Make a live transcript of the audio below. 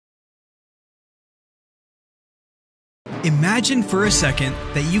Imagine for a second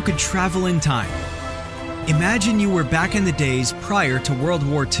that you could travel in time. Imagine you were back in the days prior to World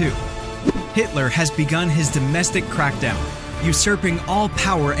War II. Hitler has begun his domestic crackdown, usurping all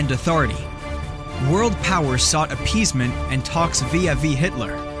power and authority. World powers sought appeasement and talks vis-a-vis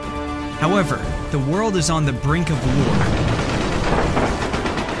Hitler. However, the world is on the brink of war.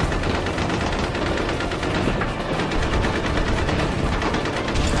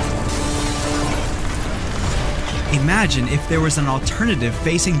 Imagine if there was an alternative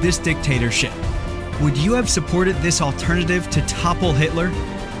facing this dictatorship. Would you have supported this alternative to topple Hitler?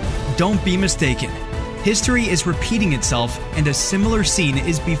 Don't be mistaken. History is repeating itself and a similar scene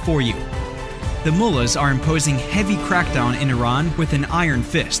is before you. The mullahs are imposing heavy crackdown in Iran with an iron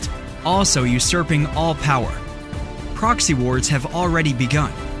fist, also usurping all power. Proxy wars have already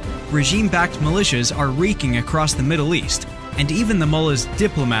begun. Regime-backed militias are reeking across the Middle East, and even the mullahs'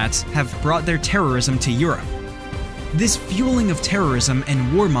 diplomats have brought their terrorism to Europe. This fueling of terrorism and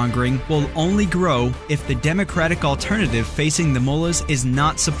warmongering will only grow if the democratic alternative facing the mullahs is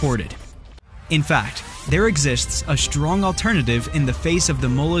not supported. In fact, there exists a strong alternative in the face of the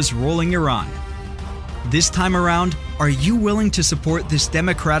mullahs ruling Iran. This time around, are you willing to support this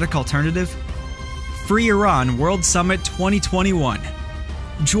democratic alternative? Free Iran World Summit 2021.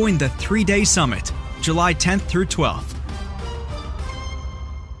 Join the 3-day summit, July 10th through 12th.